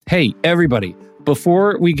Hey, everybody.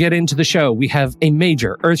 Before we get into the show, we have a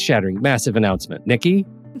major, earth-shattering, massive announcement. Nikki?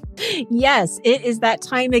 Yes, it is that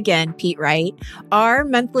time again, Pete Wright. Our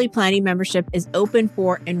monthly planning membership is open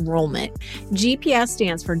for enrollment. GPS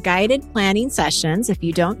stands for Guided Planning Sessions, if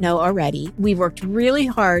you don't know already. We've worked really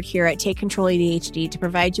hard here at Take Control ADHD to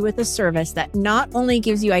provide you with a service that not only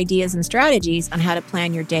gives you ideas and strategies on how to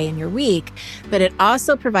plan your day and your week, but it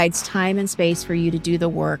also provides time and space for you to do the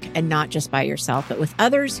work, and not just by yourself, but with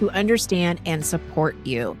others who understand and support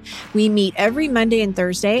you. We meet every Monday and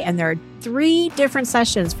Thursday, and there are 3 different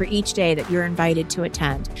sessions for each day that you're invited to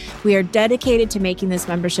attend. We are dedicated to making this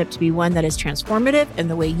membership to be one that is transformative in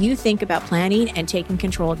the way you think about planning and taking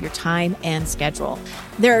control of your time and schedule.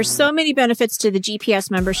 There are so many benefits to the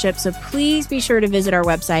GPS membership, so please be sure to visit our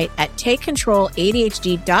website at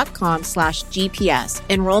takecontroladhd.com/GPS.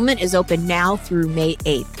 Enrollment is open now through May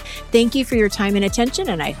 8th. Thank you for your time and attention,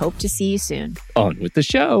 and I hope to see you soon. On with the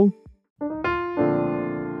show.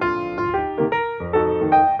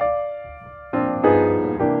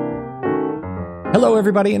 Hello,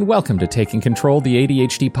 everybody, and welcome to Taking Control, the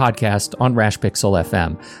ADHD podcast on Rash Pixel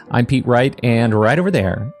FM. I'm Pete Wright, and right over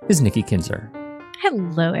there is Nikki Kinzer.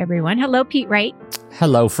 Hello, everyone. Hello, Pete Wright.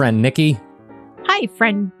 Hello, friend Nikki. Hi,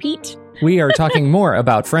 friend Pete. We are talking more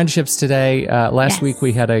about friendships today. Last week,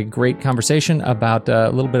 we had a great conversation about a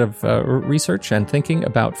little bit of research and thinking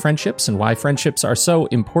about friendships and why friendships are so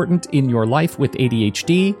important in your life with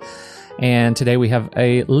ADHD. And today we have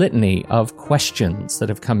a litany of questions that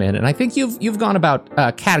have come in. And I think you've gone about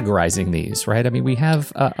categorizing these, right? I mean, we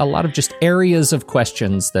have a lot of just areas of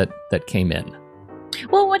questions that came in.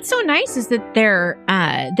 Well, what's so nice is that they're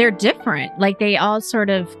different. Like, they all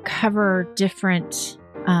sort of cover different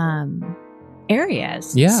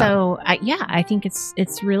areas. Yeah. So I think it's going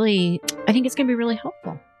to be really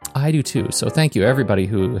helpful. I do too. So thank you, everybody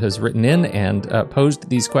who has written in and posed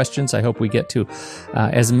these questions. I hope we get to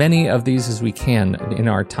as many of these as we can in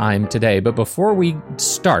our time today. But before we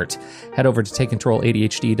start, head over to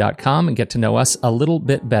takecontroladhd.com and get to know us a little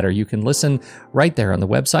bit better. You can listen right there on the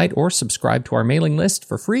website or subscribe to our mailing list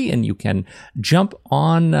for free, and you can jump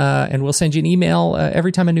on and we'll send you an email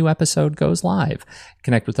every time a new episode goes live.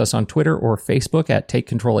 Connect with us on Twitter or Facebook at Take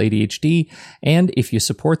Control ADHD. And if you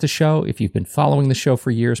support the show, if you've been following the show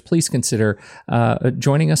for years, please consider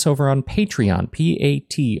joining us over on Patreon,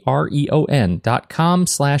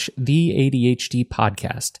 patreon.com/the ADHD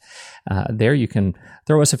podcast. There you can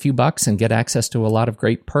throw us a few bucks and get access to a lot of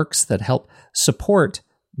great perks that help support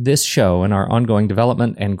this show and our ongoing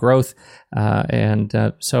development and growth.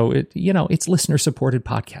 So it's listener-supported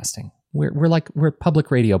podcasting. We're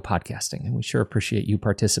public radio podcasting, and we sure appreciate you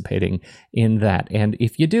participating in that. And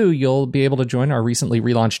if you do, you'll be able to join our recently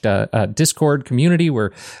relaunched Discord community.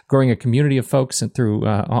 We're growing a community of folks and through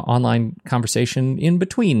online conversation in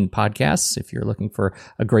between podcasts. If you're looking for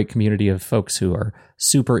a great community of folks who are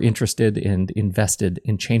super interested and invested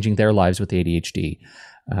in changing their lives with ADHD,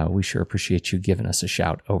 we sure appreciate you giving us a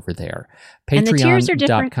shout over there. Patreon.com. And the tiers are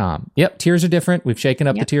different. Yep, tiers are different. We've shaken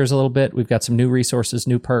up the tiers a little bit. We've got some new resources,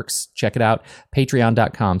 new perks. Check it out.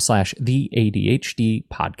 Patreon.com/the ADHD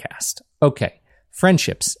podcast. Okay,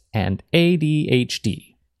 friendships and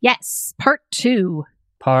ADHD. Yes, part 2.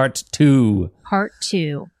 Part 2.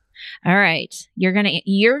 All right, you're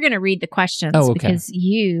gonna read the questions because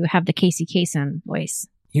you have the Casey Kasem voice.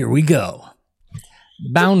 Here we go.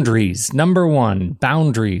 Boundaries. Number 1,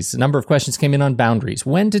 boundaries. A number of questions came in on boundaries.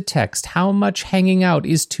 When to text? How much hanging out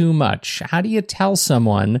is too much? How do you tell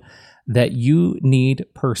someone that you need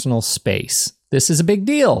personal space? This is a big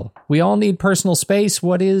deal. We all need personal space.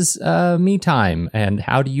 What is me time? And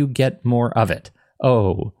how do you get more of it?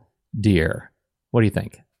 Oh, dear. What do you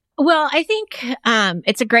think? Well, I think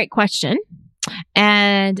it's a great question.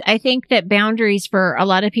 And I think that boundaries for a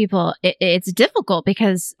lot of people, it's difficult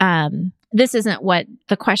because this isn't what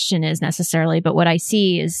the question is necessarily, but what I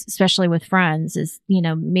see is, especially with friends, is,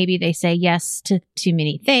 maybe they say yes to too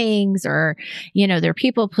many things, or, they're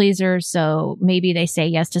people pleasers. So maybe they say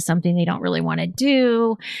yes to something they don't really want to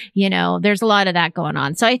do. There's a lot of that going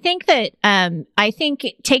on. So I think that,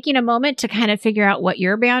 taking a moment to kind of figure out what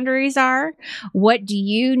your boundaries are, what do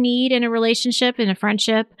you need in a relationship, in a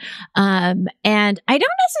friendship? And I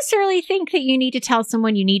don't necessarily think that you need to tell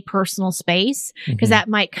someone you need personal space, because that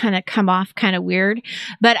might kind of come off kind of weird.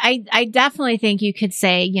 But I definitely think you could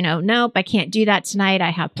say, nope, I can't do that tonight.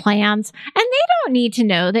 I have plans. And they don't need to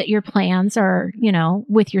know that your plans are,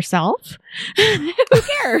 with yourself. Who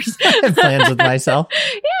cares? I have plans with myself.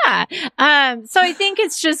 Yeah. So I think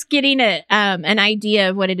it's just getting an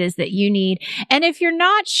idea of what it is that you need. And if you're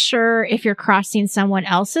not sure if you're crossing someone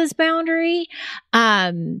else's boundary,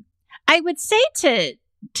 I would say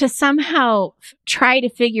to somehow try to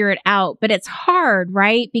figure it out, but it's hard,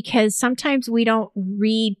 right? Because sometimes we don't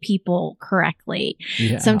read people correctly.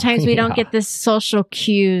 Yeah, Sometimes we don't get the social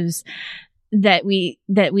cues that we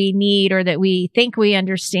need or that we think we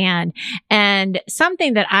understand. And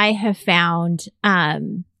something that I have found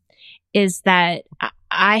is that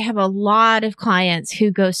I have a lot of clients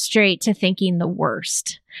who go straight to thinking the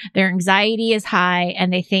worst. Their anxiety is high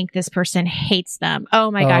and they think this person hates them.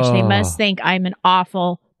 Oh my gosh, they must think I'm an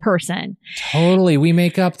awful person. Totally. We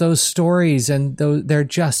make up those stories and they're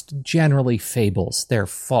just generally fables. They're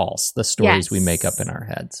false, the stories we make up in our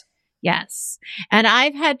heads. Yes. And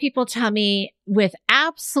I've had people tell me with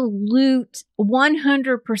absolute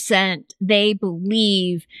 100%, they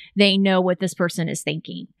believe they know what this person is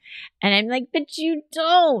thinking. And I'm like, but you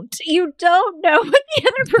don't know what the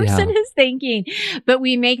other person is thinking. But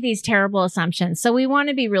we make these terrible assumptions. So we want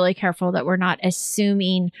to be really careful that we're not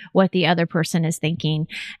assuming what the other person is thinking.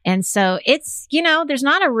 And so it's, there's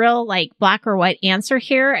not a real like black or white answer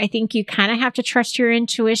here. I think you kind of have to trust your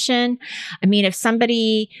intuition. I mean,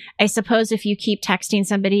 I suppose if you keep texting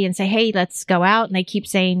somebody and say, hey, let's go out, and they keep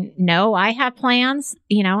saying, no, I have plans,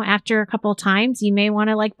 after a couple of times, you may want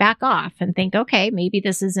to like back off and think, okay, maybe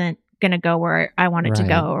this isn't going to go where I want it to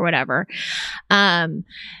go or whatever. I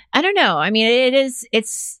don't know. I mean,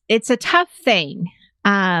 it's a tough thing.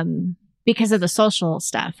 Because of the social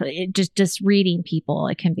stuff, just reading people,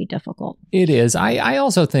 it can be difficult. It is. I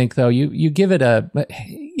also think though, you give it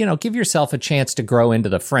give yourself a chance to grow into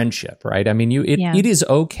the friendship, right? I mean, it is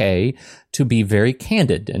okay to be very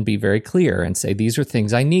candid and be very clear and say, these are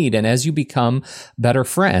things I need. And as you become better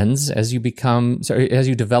friends, as you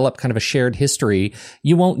develop kind of a shared history,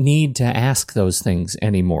 you won't need to ask those things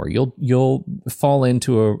anymore. You'll fall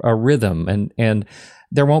into a rhythm and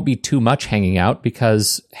there won't be too much hanging out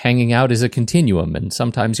because hanging out is a continuum, and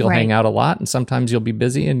sometimes you'll hang out a lot and sometimes you'll be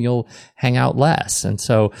busy and you'll hang out less. And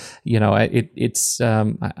so, I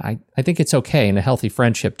think it's okay in a healthy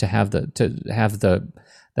friendship to have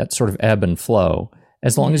that sort of ebb and flow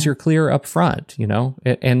as long as you're clear up front,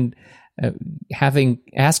 and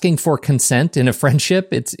asking for consent in a friendship,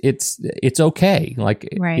 it's okay. Like,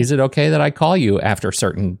 is it okay that I call you after a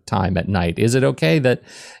certain time at night? Is it okay that,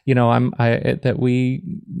 that we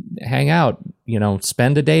hang out,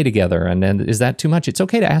 spend a day together? And then is that too much? It's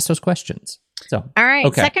okay to ask those questions. So, all right.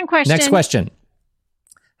 Okay. Second question. Next question.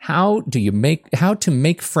 How to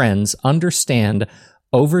make friends understand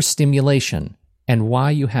overstimulation and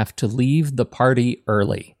why you have to leave the party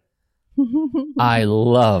early? I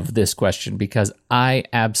love this question because I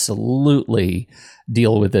absolutely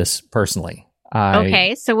deal with this personally.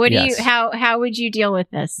 Okay, so how would you deal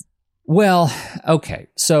with this? Well, okay.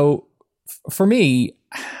 So for me,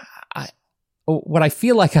 what I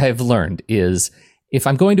feel like I have learned is if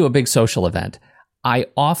I'm going to a big social event, I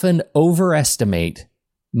often overestimate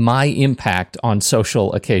my impact on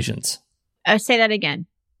social occasions. Say that again.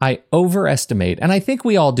 I overestimate, and I think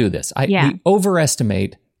we all do this. We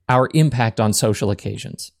overestimate our impact on social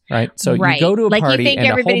occasions, right? So you go to a party and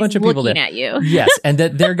a whole bunch of people at you. Yes, and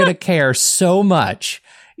that they're going to care so much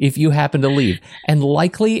if you happen to leave. And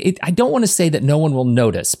likely, I don't want to say that no one will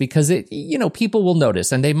notice because people will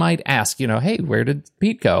notice and they might ask, hey, where did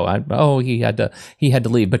Pete go? He had to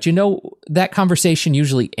leave. But that conversation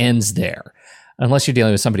usually ends there. Unless you're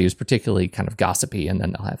dealing with somebody who's particularly kind of gossipy, and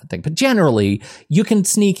then they'll have a thing. But generally, you can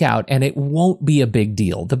sneak out and it won't be a big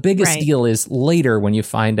deal. The biggest deal is later when you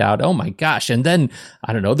find out, oh my gosh, and then,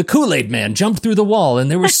 I don't know, the Kool-Aid man jumped through the wall and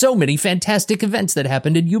there were so many fantastic events that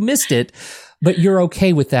happened and you missed it. But you're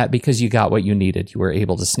okay with that because you got what you needed. You were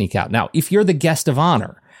able to sneak out. Now, if you're the guest of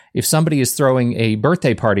honor, if somebody is throwing a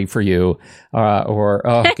birthday party for you,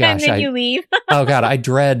 and then you leave. Oh God, I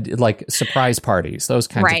dread like surprise parties, those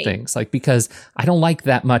kinds of things. Like, because I don't like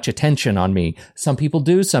that much attention on me. Some people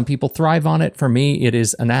do, some people thrive on it. For me, it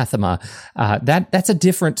is anathema. That's a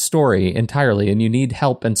different story entirely, and you need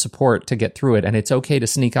help and support to get through it. And it's okay to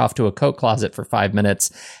sneak off to a coat closet for 5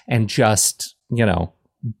 minutes and just,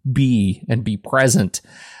 be present.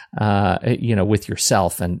 With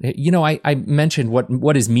yourself. And, I mentioned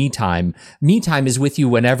what is me time. Me time is with you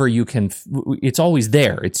whenever you can. It's always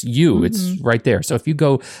there. It's you. Mm-hmm. It's right there. So if you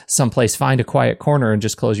go someplace, find a quiet corner and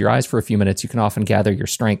just close your eyes for a few minutes, you can often gather your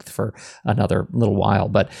strength for another little while.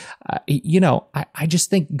 But, I just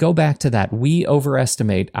think go back to that. We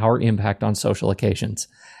overestimate our impact on social occasions,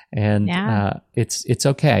 and it's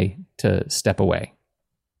okay to step away.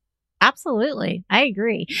 Absolutely. I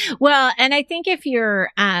agree. Well, and I think if you're,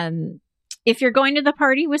 if you're going to the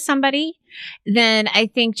party with somebody, then I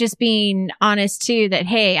think just being honest too that,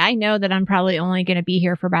 hey, I know that I'm probably only going to be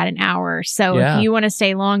here for about an hour. So if you want to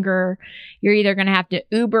stay longer, you're either going to have to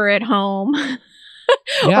Uber it home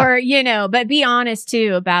or, but be honest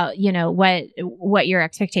too about, what your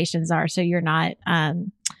expectations are. So you're not,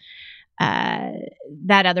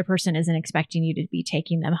 that other person isn't expecting you to be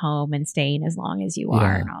taking them home and staying as long as you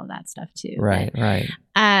are and all of that stuff too. Right.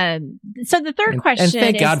 So the third question, and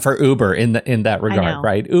thank God for Uber in that regard,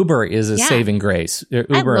 right? Uber is a saving grace. Uber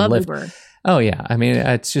I love and Lyft. Uber. Oh yeah. I mean,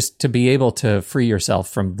 it's just to be able to free yourself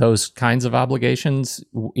from those kinds of obligations.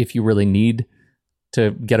 If you really need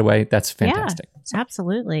to get away, that's fantastic. Yeah,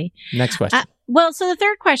 absolutely. Next question. So the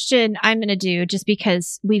third question I'm going to do, just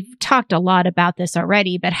because we've talked a lot about this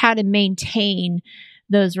already, but how to maintain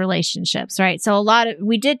those relationships, right? So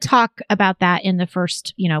we did talk about that in the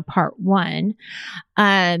first, part one.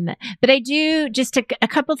 But I do just a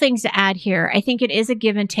couple things to add here. I think it is a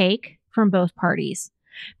give and take from both parties,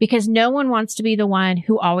 because no one wants to be the one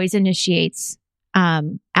who always initiates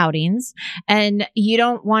outings, and you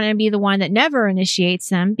don't want to be the one that never initiates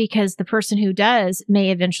them, because the person who does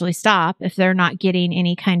may eventually stop if they're not getting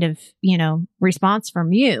any kind of, response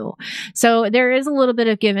from you. So there is a little bit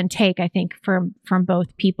of give and take, I think, from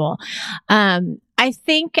both people. I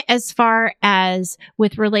think as far as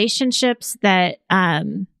with relationships that,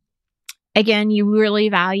 again, you really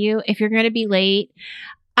value, if you're going to be late,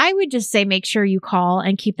 I would just say, make sure you call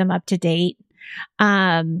and keep them up to date.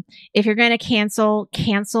 If you're going to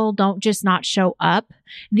cancel, don't just not show up.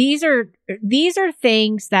 These are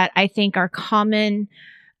things that I think are common,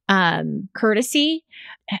 courtesy.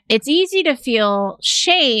 It's easy to feel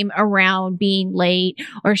shame around being late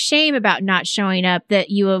or shame about not showing up, that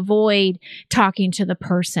you avoid talking to the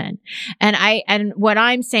person. And what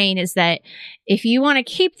I'm saying is that if you want to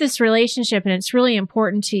keep this relationship and it's really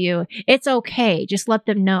important to you, it's okay. Just let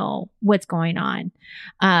them know what's going on.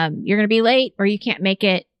 You're going to be late or you can't make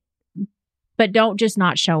it, but don't just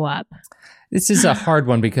not show up. This is a hard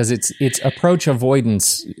one because it's approach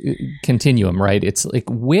avoidance continuum, right? It's like,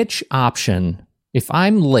 which option, if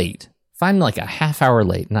I'm late, if I'm like a half hour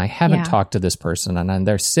late and I haven't talked to this person and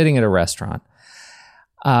they're sitting at a restaurant,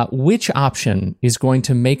 which option is going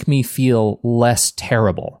to make me feel less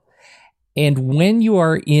terrible? And when you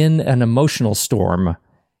are in an emotional storm,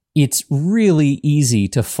 it's really easy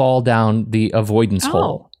to fall down the avoidance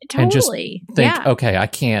hole. Totally. And just think, okay, I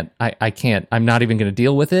can't, I'm not even going to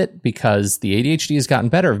deal with it because the ADHD has gotten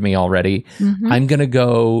better of me already. Mm-hmm. I'm going to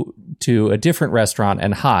go to a different restaurant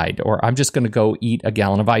and hide, or I'm just going to go eat a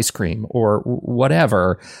gallon of ice cream or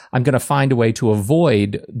whatever. I'm going to find a way to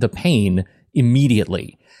avoid the pain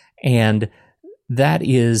immediately. And that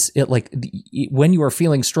is it. Like when you are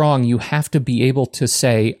feeling strong, you have to be able to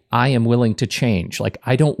say, I am willing to change. Like,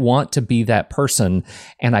 I don't want to be that person,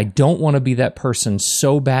 and I don't want to be that person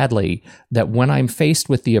so badly that when I'm faced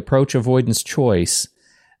with the approach avoidance choice,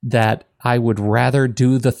 that I would rather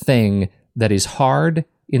do the thing that is hard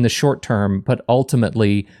in the short term, but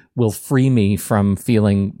ultimately will free me from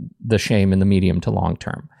feeling the shame in the medium to long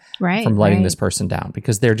term. Right, from letting this person down,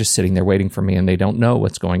 because they're just sitting there waiting for me and they don't know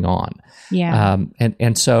what's going on. Yeah.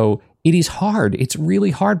 And so it is hard. It's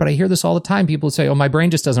really hard. But I hear this all the time. People say, oh, my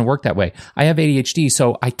brain just doesn't work that way. I have ADHD,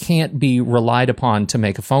 so I can't be relied upon to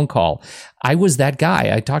make a phone call. I was that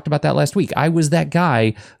guy. I talked about that last week. I was that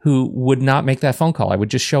guy who would not make that phone call. I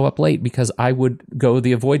would just show up late because I would go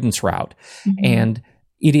the avoidance route. Mm-hmm. And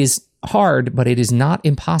it is hard, but it is not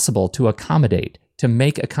impossible to accommodate, to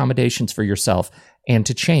make accommodations for yourself and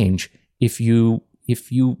to change if you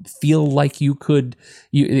feel like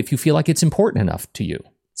if you feel like it's important enough to you.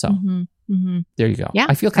 So there you go. Yeah,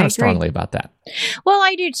 I feel kind of strongly about that. Well,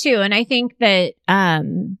 I do too. And I think that,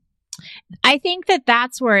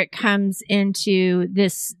 that's where it comes into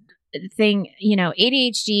this thing,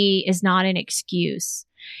 ADHD is not an excuse.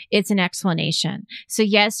 It's an explanation. So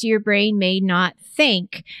yes, your brain may not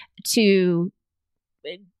think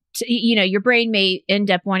your brain may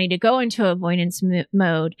end up wanting to go into avoidance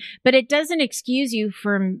mode, but it doesn't excuse you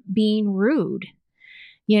from being rude,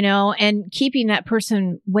 and keeping that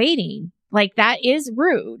person waiting. Like, that is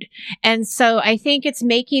rude. And so I think it's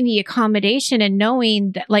making the accommodation and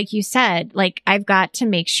knowing that, like you said, like, I've got to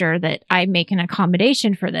make sure that I make an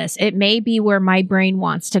accommodation for this. It may be where my brain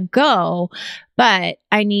wants to go, but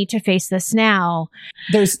I need to face this now.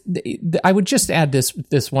 I would just add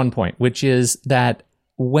this one point, which is that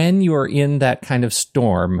when you're in that kind of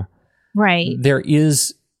storm, right, there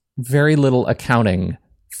is very little accounting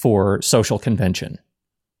for social convention.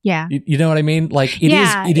 Yeah. You know what I mean? Like, it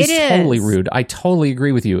is totally rude. I totally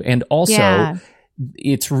agree with you. And also,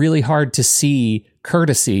 it's really hard to see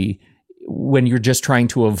courtesy when you're just trying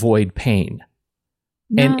to avoid pain.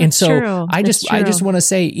 No, And so true. I That's just true. want to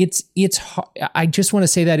say I just want to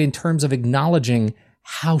say that in terms of acknowledging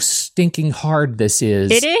how stinking hard this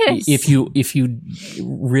is. It is. If you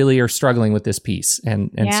really are struggling with this piece.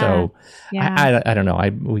 And Yeah. so Yeah. I don't know. I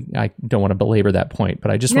don't want to belabor that point,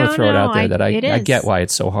 but I just want to throw it out there that I get why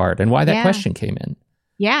it's so hard and why that question came in.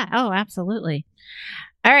 Yeah. Oh, absolutely.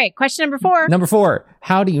 All right. Question number 4. Number 4,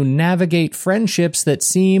 how do you navigate friendships that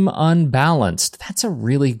seem unbalanced? That's a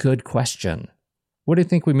really good question. What do you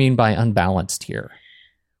think we mean by unbalanced here?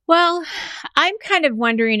 Well, I'm kind of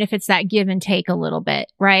wondering if it's that give and take a little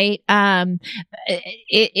bit, right? Do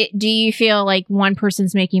you feel like one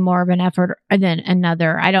person's making more of an effort than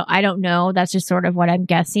another? I don't know. That's just sort of what I'm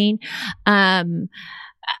guessing. The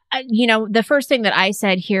first thing that I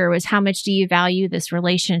said here was, how much do you value this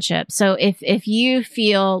relationship? So if you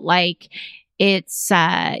feel like it's,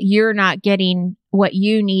 you're not getting what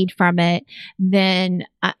you need from it, then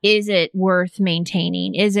is it worth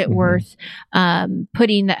maintaining? Is it worth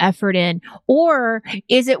putting the effort in? Or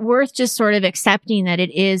is it worth just sort of accepting that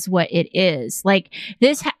it is what it is? Like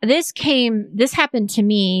this happened to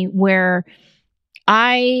me where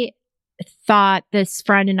I thought this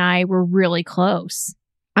friend and I were really close.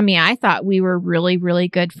 I mean, I thought we were really, really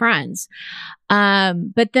good friends.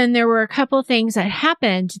 But then there were a couple things that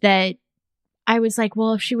happened that I was like,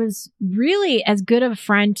 well, if she was really as good of a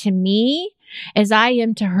friend to me as I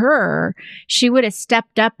am to her, she would have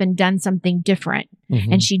stepped up and done something different.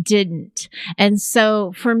 And she didn't. And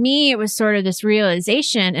so for me, it was sort of this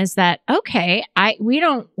realization is that, okay, we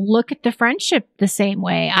don't look at the friendship the same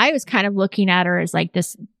way. I was kind of looking at her as like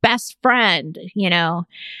this best friend,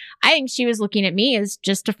 I think she was looking at me as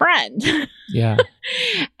just a friend. Yeah.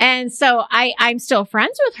 And so I'm still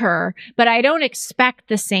friends with her, but I don't expect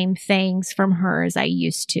the same things from her as I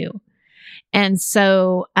used to. And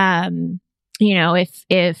so,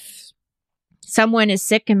 if someone is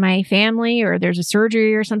sick in my family or there's a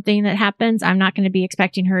surgery or something that happens, I'm not going to be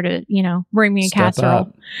expecting her to, bring me a casserole.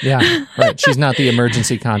 Up. Yeah. Right. She's not the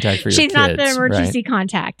emergency contact for your kids. She's not the emergency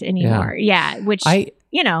contact anymore. Yeah. Which, yeah,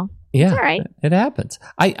 it's all right. It happens.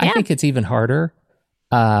 I think it's even harder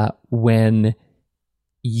when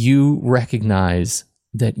you recognize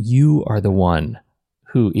that you are the one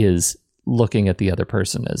who is looking at the other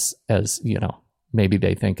person as maybe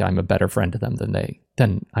they think I'm a better friend to them than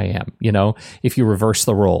I am, if you reverse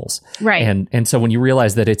the roles. Right. And so when you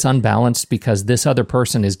realize that it's unbalanced because this other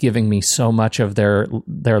person is giving me so much of their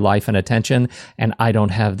life and attention, and I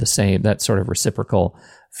don't have that sort of reciprocal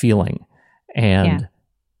feeling. And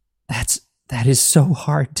that is so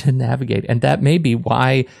hard to navigate. And that may be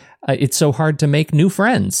why it's so hard to make new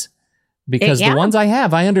friends. Because the ones I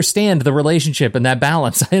have, I understand the relationship and that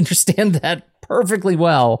balance. I understand that perfectly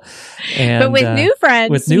well. But with new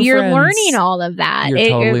friends, you're learning all of that.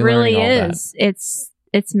 It really is.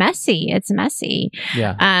 It's messy. It's messy.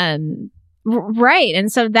 Yeah. Right.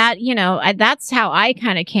 And so that, that's how I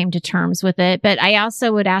kind of came to terms with it. But I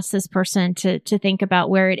also would ask this person to think about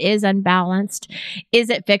where it is unbalanced. Is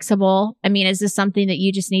it fixable? I mean, is this something that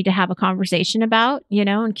you just need to have a conversation about,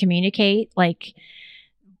 and communicate like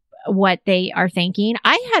what they are thinking?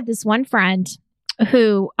 I had this one friend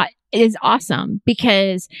who is awesome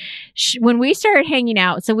because when we started hanging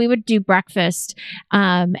out, so we would do breakfast.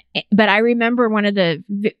 But I remember one of the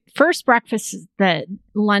first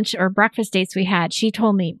lunch or breakfast dates we had, she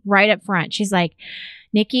told me right up front, she's like,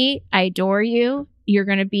 Nikki, I adore you. You're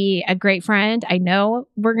going to be a great friend. I know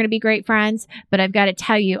we're going to be great friends, but I've got to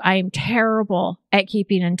tell you, I am terrible at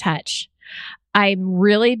keeping in touch. I'm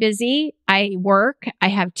really busy. I work. I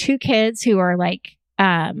have 2 kids who are like,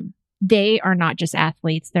 they are not just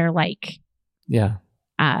athletes. They're like,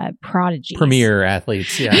 prodigies. Premier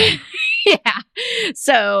athletes. Yeah. Yeah.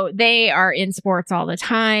 So they are in sports all the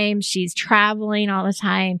time. She's traveling all the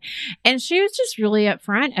time. And she was just really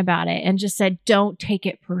upfront about it and just said, don't take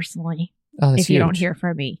it personally if you don't hear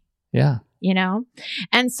from me. Yeah.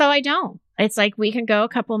 And so I don't. It's like we can go a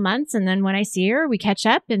couple months and then when I see her, we catch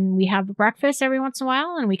up and we have breakfast every once in a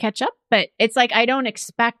while and we catch up. But it's like I don't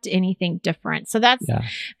expect anything different. So that's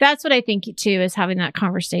what I think too, is having that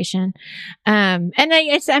conversation. And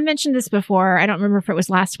I mentioned this before. I don't remember if it was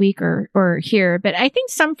last week or here, but I think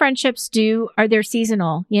some friendships they're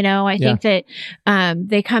seasonal. I think that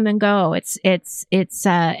they come and go. It's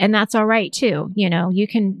and that's all right too. You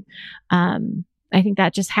can I think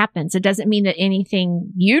that just happens. It doesn't mean that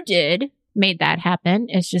anything you did made that happen.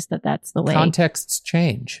 It's just that that's the way. Contexts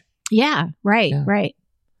change. Yeah. Right. Yeah. Right.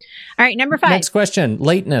 All right, number 5. Next question.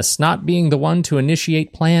 Lateness, not being the one to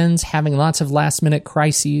initiate plans, having lots of last-minute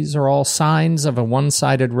crises are all signs of a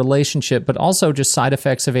one-sided relationship, but also just side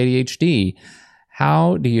effects of ADHD.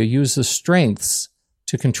 How do you use the strengths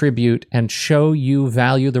to contribute and show you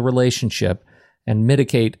value the relationship and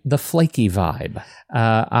mitigate the flaky vibe?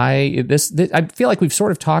 I feel like we've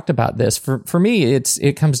sort of talked about this. For me,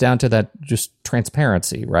 it comes down to that just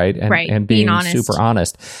transparency, right? And being honest. Super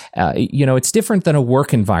honest. It's different than a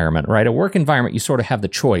work environment, right? A work environment, you sort of have the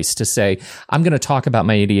choice to say, I'm going to talk about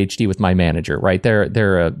my ADHD with my manager, right?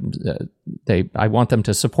 I want them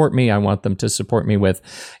to support me. I want them to support me with,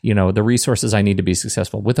 the resources I need to be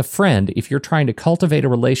successful. With a friend, if you're trying to cultivate a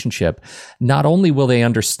relationship, not only will they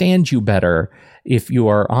understand you better if you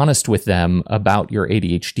are honest with them about your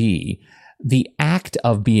ADHD, the act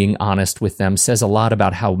of being honest with them says a lot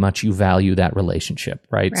about how much you value that relationship,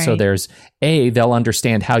 right? So there's A, they'll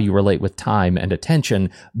understand how you relate with time and attention.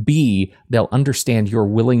 B, they'll understand your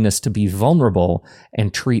willingness to be vulnerable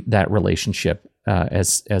and treat that relationship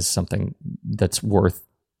as something that's worth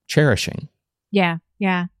cherishing. Yeah.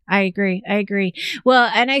 I agree.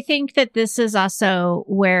 Well, and I think that this is also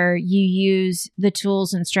where you use the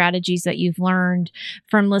tools and strategies that you've learned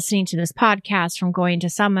from listening to this podcast, from going to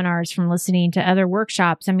seminars, from listening to other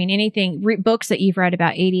workshops. I mean, anything, books that you've read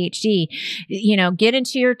about ADHD, get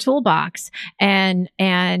into your toolbox and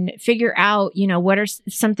figure out, what are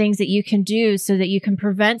some things that you can do so that you can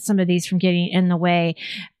prevent some of these from getting in the way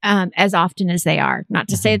as often as they are. Not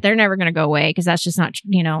to say that they're never going to go away, because that's just not,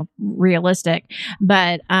 realistic.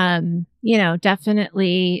 But,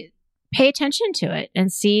 definitely pay attention to it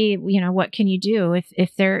and see, what can you do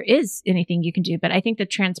if there is anything you can do. But I think the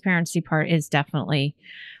transparency part is definitely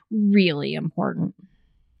really important.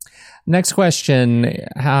 Next question.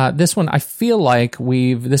 This one, I feel like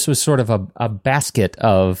this was sort of a basket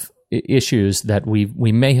of issues that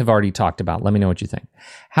we may have already talked about. Let me know what you think.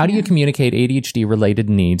 How do you communicate ADHD-related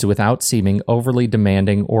needs without seeming overly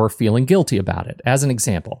demanding or feeling guilty about it? As an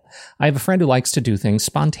example, I have a friend who likes to do things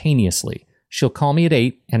spontaneously. She'll call me at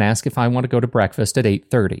 8 and ask if I want to go to breakfast at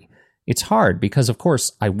 8:30. It's hard because, of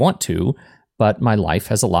course, I want to, but my life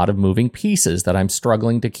has a lot of moving pieces that I'm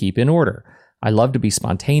struggling to keep in order. I love to be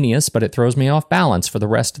spontaneous, but it throws me off balance for the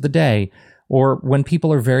rest of the day. Or when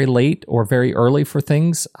people are very late or very early for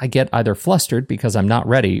things, I get either flustered because I'm not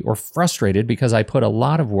ready or frustrated because I put a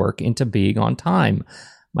lot of work into being on time.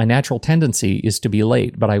 My natural tendency is to be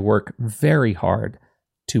late, but I work very hard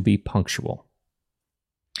to be punctual.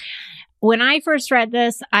 When I first read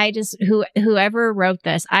this, whoever wrote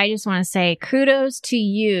this, I just want to say kudos to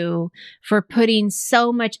you for putting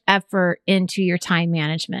so much effort into your time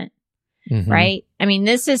management. Mm-hmm. Right? I mean,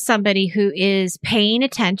 this is somebody who is paying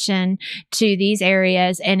attention to these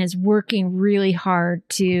areas and is working really hard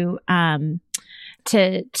to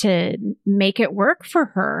make it work for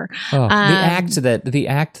her. The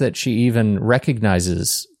act that she even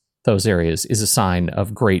recognizes those areas is a sign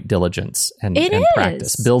of great diligence and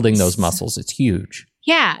practice. Building those muscles, it's huge.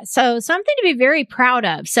 Yeah. So something to be very proud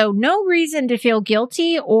of. So no reason to feel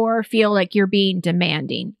guilty or feel like you're being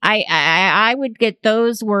demanding. I would get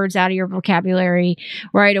those words out of your vocabulary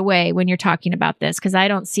right away when you're talking about this, because I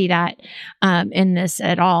don't see that in this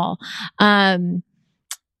at all.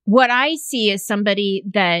 What I see is somebody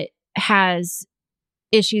that has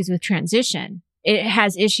issues with transition. It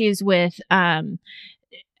has issues with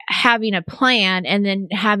having a plan and then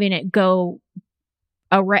having it go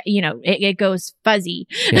it goes fuzzy.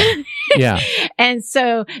 Yeah. And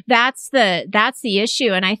so that's the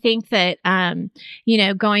issue. And I think that,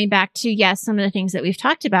 going back to, some of the things that we've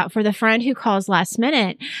talked about for the friend who calls last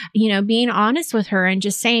minute, being honest with her and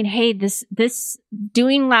just saying, hey, this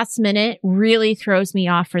doing last minute really throws me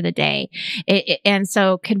off for the day. And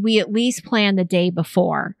so could we at least plan the day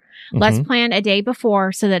before? Let's plan a day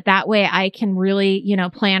before so that way I can really,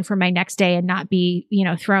 plan for my next day and not be,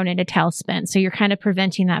 thrown into tailspin. So you're kind of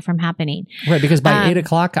preventing that from happening. Right. Because by 8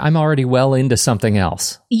 o'clock, I'm already well into something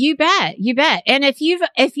else. You bet. And if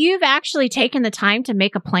you've actually taken the time to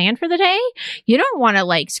make a plan for the day, you don't want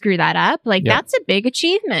to screw that up. That's a big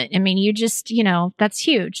achievement. I mean, you just, that's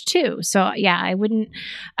huge too. So yeah, I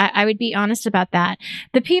would be honest about that.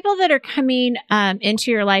 The people that are coming, into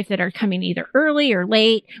your life that are coming either early or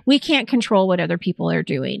late, we can't control what other people are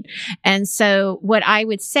doing. And so what I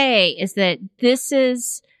would say is that this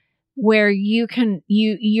is where you're going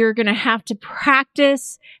to have to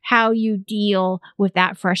practice how you deal with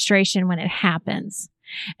that frustration when it happens.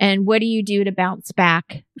 And what do you do to bounce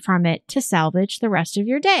back from it to salvage the rest of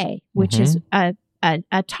your day, which is a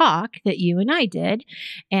talk that you and I did.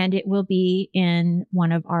 And it will be in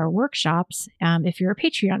one of our workshops if you're a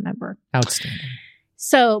Patreon member. Outstanding.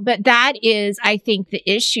 But that is, I think the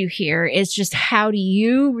issue here is just how do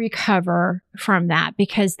you recover from that?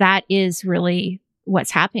 Because that is really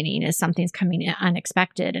what's happening, is something's coming in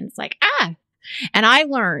unexpected. And it's like, and I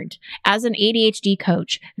learned as an ADHD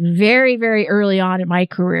coach very, very early on in my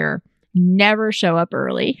career, never show up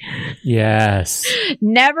early. Yes.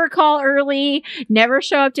 Never call early. Never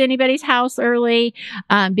show up to anybody's house early,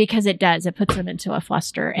 because it puts them into a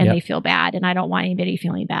fluster and they feel bad. And I don't want anybody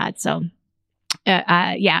feeling bad. So,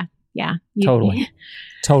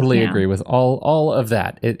 Totally agree with all of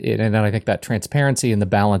that. And I think that transparency and the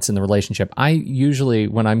balance in the relationship. I usually,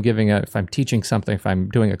 when I'm if I'm teaching something, if I'm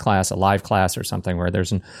doing a live class or something where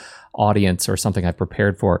there's an audience or something I've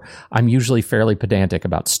prepared for, I'm usually fairly pedantic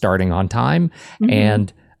about starting on time.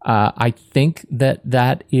 And I think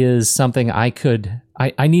that is something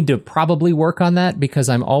I need to probably work on that, because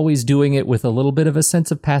I'm always doing it with a little bit of a sense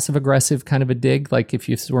of passive aggressive kind of a dig. Like, if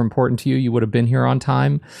this were important to you, you would have been here on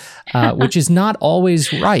time, which is not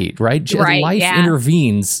always right? Life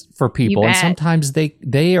intervenes for people, and sometimes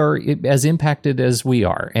they are as impacted as we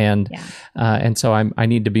are. And so I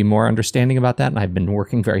need to be more understanding about that. And I've been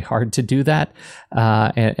working very hard to do that,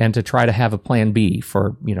 and to try to have a plan B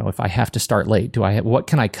for, if I have to start late, what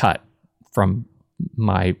can I cut from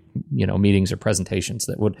my meetings or presentations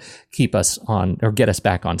that would keep us on or get us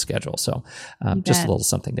back on schedule. So just a little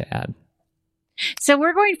something to add. So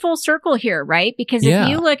we're going full circle here, right? Because if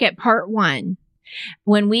you look at part 1,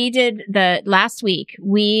 when we did the last week,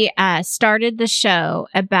 we started the show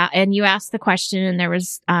and you asked the question, and there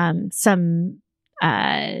was some what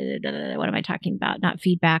am I talking about? Not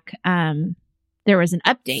feedback. There was an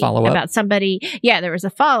update about somebody. Yeah, there was a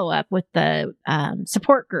follow-up with the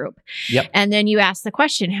support group. Yep. And then you asked the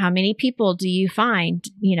question, how many people do you find,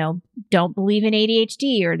 don't believe in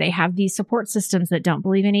ADHD, or they have these support systems that don't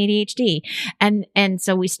believe in ADHD? And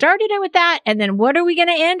so we started it with that. And then what are we going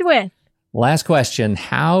to end with? Last question.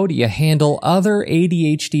 How do you handle other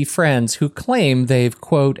ADHD friends who claim they've,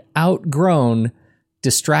 quote, outgrown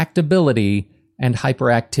distractibility and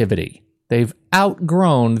hyperactivity? They've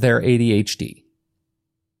outgrown their ADHD.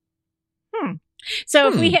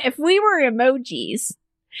 So if we were emojis,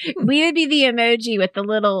 we would be the emoji with the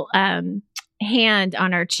little hand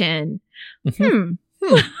on our chin. Interesting.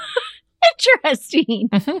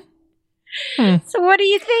 So what do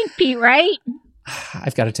you think, Pete, right?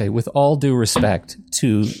 I've got to tell you, with all due respect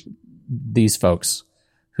to these folks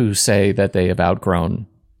who say that they have outgrown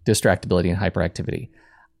distractibility and hyperactivity,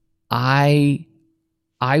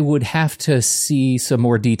 I would have to see some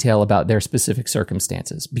more detail about their specific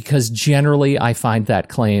circumstances, because generally I find that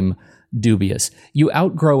claim dubious. You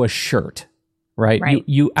outgrow a shirt, right?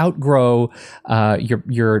 You outgrow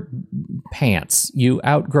your pants. You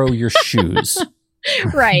outgrow your shoes.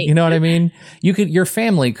 Right. You know what I mean? Your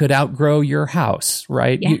family could outgrow your house,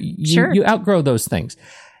 right? Yeah, you outgrow those things.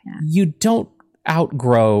 Yeah. You don't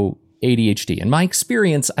outgrow ADHD. In my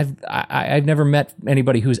experience, I've never met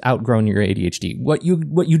anybody who's outgrown your ADHD. What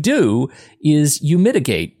you do is you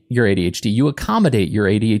mitigate your ADHD. You accommodate your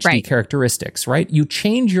ADHD characteristics, right? You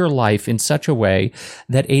change your life in such a way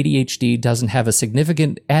that ADHD doesn't have as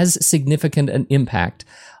significant an impact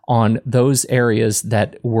on those areas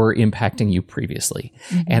that were impacting you previously.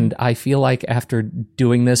 And I feel like after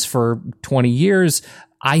doing this for 20 years,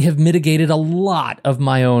 I have mitigated a lot of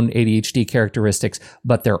my own ADHD characteristics,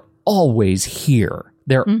 but they're always here.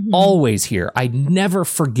 They're always here. I never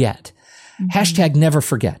forget. Hashtag never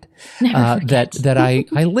forget, that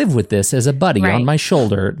I live with this as a buddy on my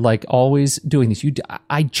shoulder, like always doing this.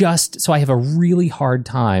 So I have a really hard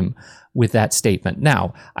time with that statement.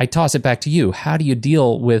 Now, I toss it back to you. How do you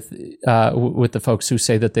deal with the folks who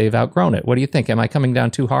say that they've outgrown it? What do you think? Am I coming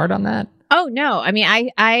down too hard on that? Oh, no. I mean,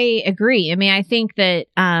 I agree. I mean, I think that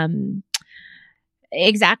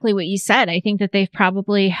exactly what you said. I think that they've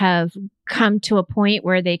probably have come to a point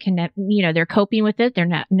where they can, they're coping with it.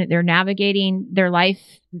 They're navigating their life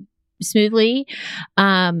smoothly.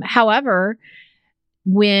 However,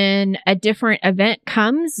 when a different event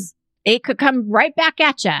comes, it could come right back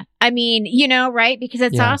at you. I mean, right? Because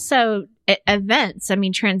it's also events. I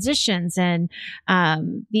mean, transitions and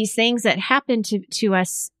these things that happen to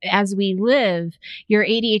us as we live. Your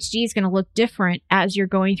ADHD is going to look different as you're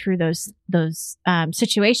going through those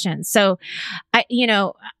situations. So,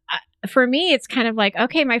 for me, it's kind of like,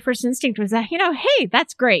 okay, my first instinct was that, hey,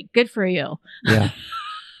 that's great, good for you. Yeah.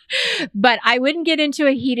 But I wouldn't get into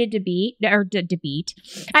a heated debate. I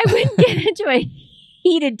wouldn't get into a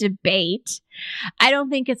heated debate, I don't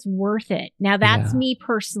think it's worth it. Now, that's Yeah. me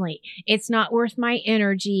personally. It's not worth my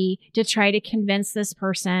energy to try to convince this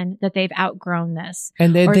person that they've outgrown this.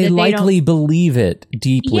 And or they that likely believe it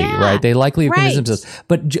deeply, Yeah, right? They likely have convinced right.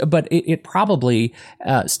 themselves. But it probably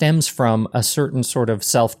stems from a certain sort of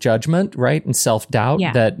self-judgment, right? And self-doubt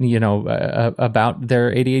Yeah. that, about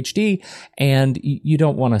their ADHD. And you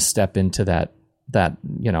don't want to step into that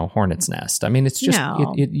hornet's nest. I mean, it's just,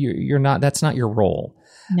 No. you're not, that's not your role.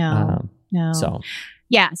 No, no. So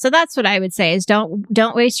Yeah. So that's what I would say is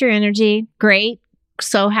don't waste your energy. Great.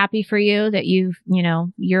 So happy for you that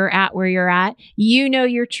you're at where you're at. You know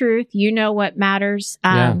your truth. You know what matters.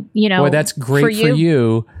 boy, that's great for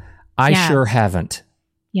you. I Yeah. sure haven't.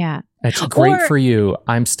 Yeah. That's great Or- for you.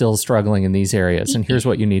 I'm still struggling in these areas. And here's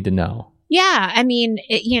what you need to know. Yeah. I mean,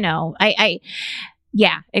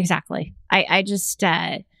 yeah, exactly. I just,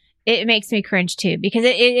 it makes me cringe too, because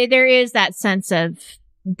there is that sense of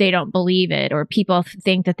they don't believe it or people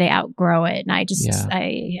think that they outgrow it. And I just,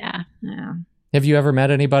 Yeah. Have you ever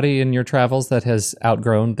met anybody in your travels that has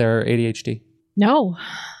outgrown their ADHD? No.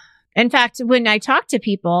 In fact, when I talk to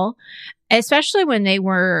people, especially when they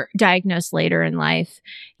were diagnosed later in life,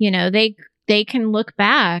 they can look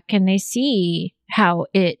back and they see how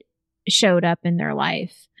it showed up in their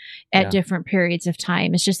life at different periods of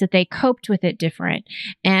time. It's just that they coped with it different.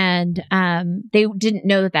 And they didn't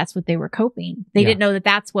know that that's what they were coping. They didn't know that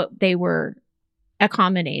that's what they were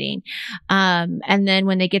accommodating. And then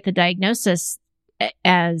when they get the diagnosis,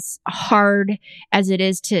 as hard as it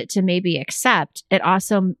is to maybe accept, it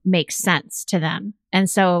also makes sense to them. And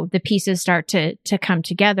so the pieces start to come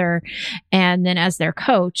together. And then as their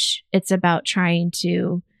coach, it's about trying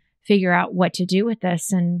to figure out what to do with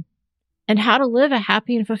this and how to live a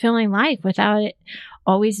happy and fulfilling life without it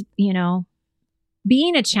always,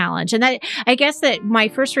 being a challenge. And that, I guess that my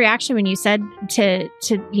first reaction when you said to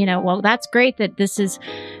well, that's great that this is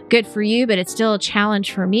good for you, but it's still a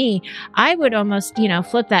challenge for me. I would almost,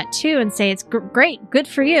 flip that too and say it's great, good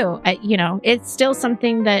for you. It's still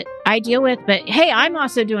something that I deal with, but hey, I'm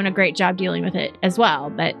also doing a great job dealing with it as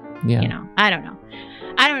well. But, I don't know.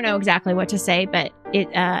 I don't know exactly what to say, but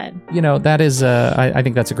it, that is, I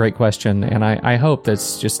think that's a great question. And I hope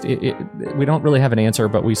that's just, we don't really have an answer,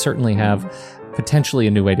 but we certainly have potentially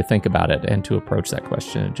a new way to think about it and to approach that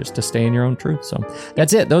question and just to stay in your own truth. So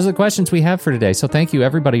that's it. Those are the questions we have for today. So thank you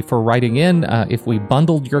everybody for writing in. If we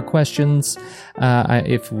bundled your questions,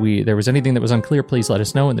 if there was anything that was unclear, please let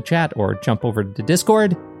us know in the chat or jump over to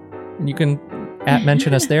Discord and you can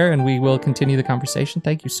mention us there and we will continue the conversation.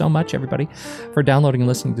 Thank you so much everybody for downloading and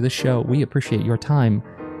listening to this show. We appreciate your time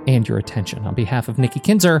and your attention. On behalf of Nikki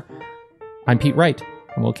Kinzer, I'm Pete Wright,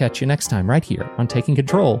 and we'll catch you next time right here on Taking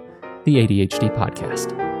Control, the ADHD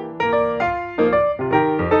podcast.